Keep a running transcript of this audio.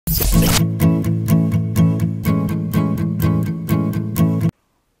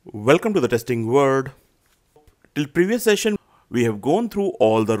Welcome to the testing world. Till previous session, we have gone through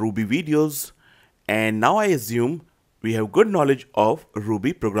all the Ruby videos, and now I assume we have good knowledge of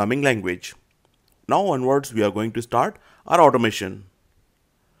Ruby programming language. Now onwards, we are going to start our automation.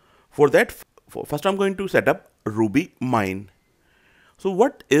 For that, first I'm going to set up RubyMine. So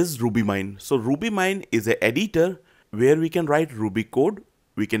what is RubyMine? So RubyMine is an editor where we can write Ruby code,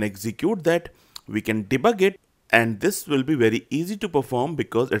 we can execute that, we can debug it, and this will be very easy to perform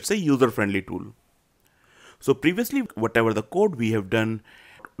because it's a user-friendly tool. So previously, whatever the code we have done,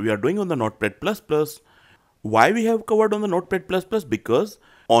 we are doing on the Notepad++. Why we have covered on the Notepad++? Because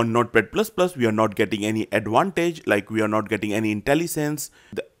on Notepad++, we are not getting any advantage, like we are not getting any IntelliSense.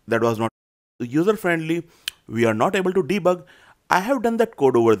 That was not user-friendly. We are not able to debug. I have done that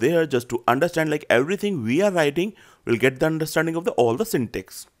code over there just to understand like everything we are writing will get the understanding of all the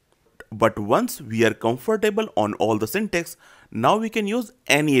syntax. But once we are comfortable on all the syntax, now we can use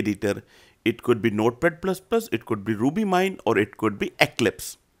any editor. It could be Notepad++, it could be RubyMine, or it could be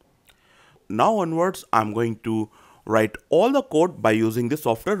Eclipse. Now onwards, I'm going to write all the code by using the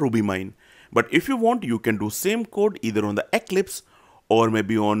software RubyMine. But if you want, you can do same code either on the Eclipse or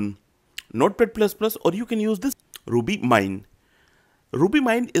maybe on Notepad++, or you can use this RubyMine.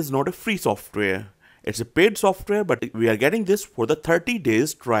 RubyMine is not a free software. It's a paid software, but we are getting this for the 30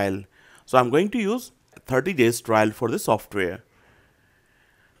 days trial. So I'm going to use 30 days trial for this software.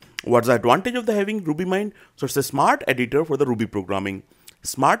 What's the advantage of having RubyMine? So it's a smart editor for the Ruby programming.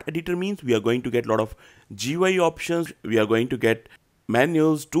 Smart editor means we are going to get a lot of GUI options. We are going to get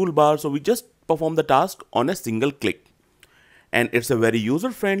menus, toolbars. So we just perform the task on a single click. And it's a very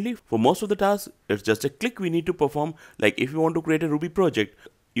user friendly. For most of the tasks, it's just a click we need to perform. Like if you want to create a Ruby project,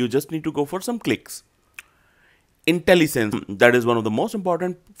 you just need to go for some clicks. IntelliSense, that is one of the most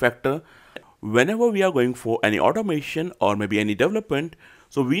important factor. Whenever we are going for any automation or maybe any development,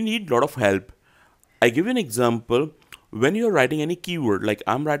 so we need a lot of help. I give you an example. When you're writing any keyword, like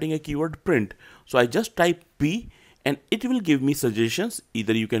I'm writing a keyword print, so I just type P and it will give me suggestions.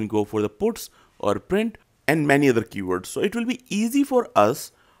 Either you can go for the puts or print and many other keywords. So it will be easy for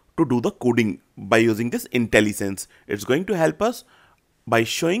us to do the coding by using this IntelliSense. It's going to help us by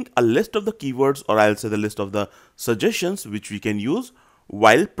showing a list of the keywords, or I'll say the list of the suggestions which we can use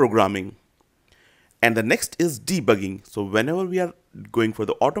while programming. And the next is debugging. So whenever we are going for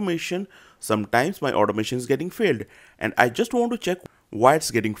the automation, sometimes my automation is getting failed and I just want to check why it's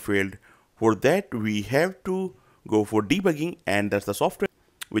getting failed. For that, we have to go for debugging, and that's the software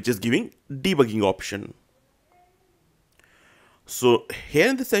which is giving debugging option. So here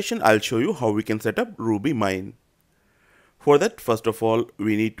in this session, I'll show you how we can set up RubyMine. For that, first of all,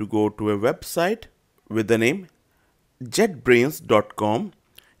 we need to go to a website with the name jetbrains.com,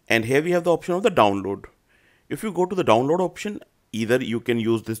 and here we have the option of the download. If you go to the download option, either you can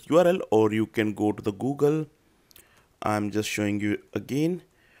use this URL or you can go to the Google. I'm just showing you again,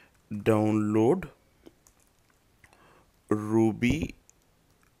 download RubyMine.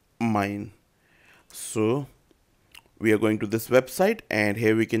 So we are going to this website, and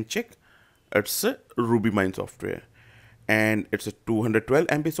here we can check it's a RubyMine software. And it's a 212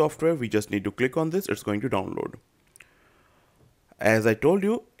 MB software. We just need to click on this. It's going to download. As I told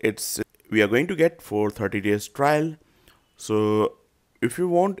you, we are going to get for 30 days trial. So if you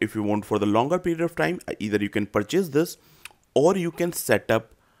want for the longer period of time, either you can purchase this or you can set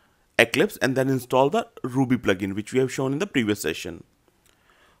up Eclipse and then install the Ruby plugin, which we have shown in the previous session.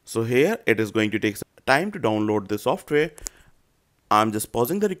 So here it is going to take some time to download the software. I'm just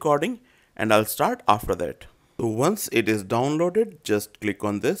pausing the recording and I'll start after that. So once it is downloaded, just click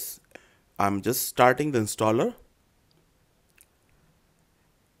on this. I'm just starting the installer.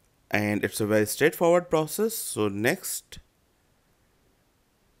 And it's a very straightforward process. So next.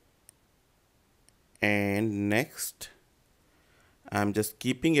 And next. I'm just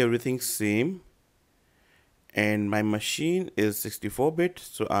keeping everything same. And my machine is 64-bit.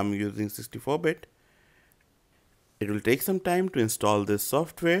 So I'm using 64-bit. It will take some time to install this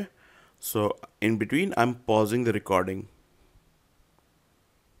software. So in between, I'm pausing the recording.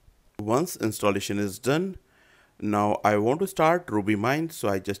 Once installation is done, now I want to start RubyMine. So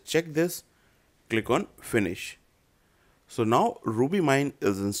I just check this, click on finish. So now RubyMine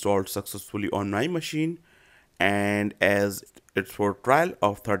is installed successfully on my machine. And as it's for trial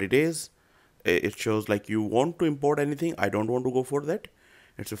of 30 days, it shows like you want to import anything. I don't want to go for that.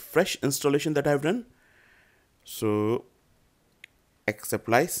 It's a fresh installation that I've done. So accept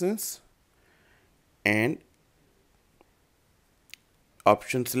license. And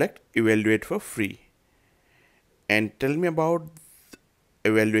option select evaluate for free, and tell me about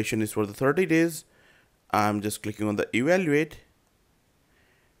evaluation is for the 30 days. I'm just clicking on the evaluate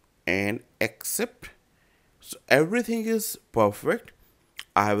and accept. So everything is perfect.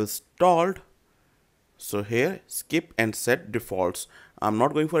 I have installed. So here skip and set defaults. I'm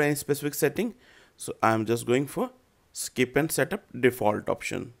not going for any specific setting. So I'm just going for skip and set up default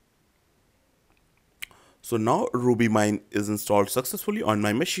option. So now RubyMine is installed successfully on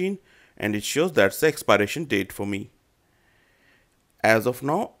my machine and it shows that's the expiration date for me. As of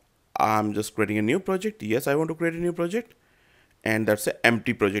now, I'm just creating a new project. Yes, I want to create a new project and that's an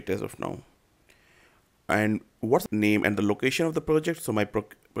empty project as of now. And what's the name and the location of the project? So my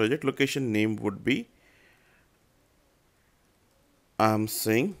project location name would be, I'm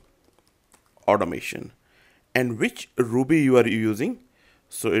saying automation. And which Ruby you are using?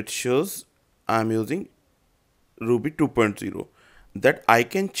 So it shows I'm using Ruby 2.0 that I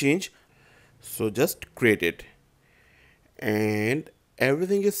can change. So just create it and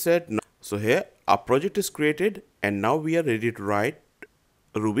everything is set now. So here our project is created and now we are ready to write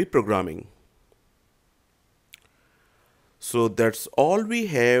Ruby programming. So that's all we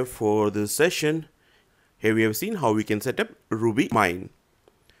have for this session. Here we have seen how we can set up RubyMine.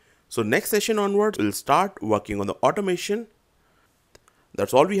 So next session onwards, we'll start working on the automation.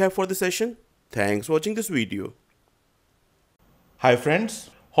 That's all we have for this session. Thanks for watching this video. Hi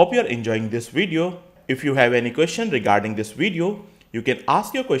friends, hope you are enjoying this video. If you have any question regarding this video, you can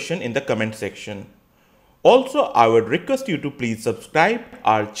ask your question in the comment section. Also, I would request you to please subscribe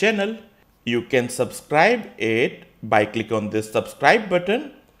our channel. You can subscribe it by clicking on this subscribe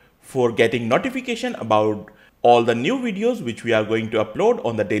button for getting notification about all the new videos which we are going to upload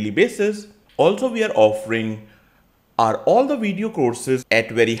on the daily basis. Also, we are offering all the video courses at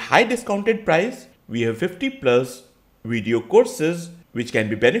very high discounted price. We have 50+ video courses which can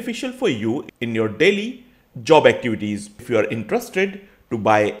be beneficial for you in your daily job activities. If you are interested to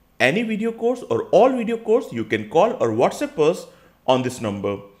buy any video course or all video course, you can call or WhatsApp us on this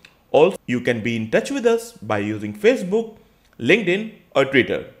number. Also, you can be in touch with us by using Facebook, LinkedIn or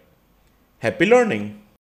Twitter. Happy learning!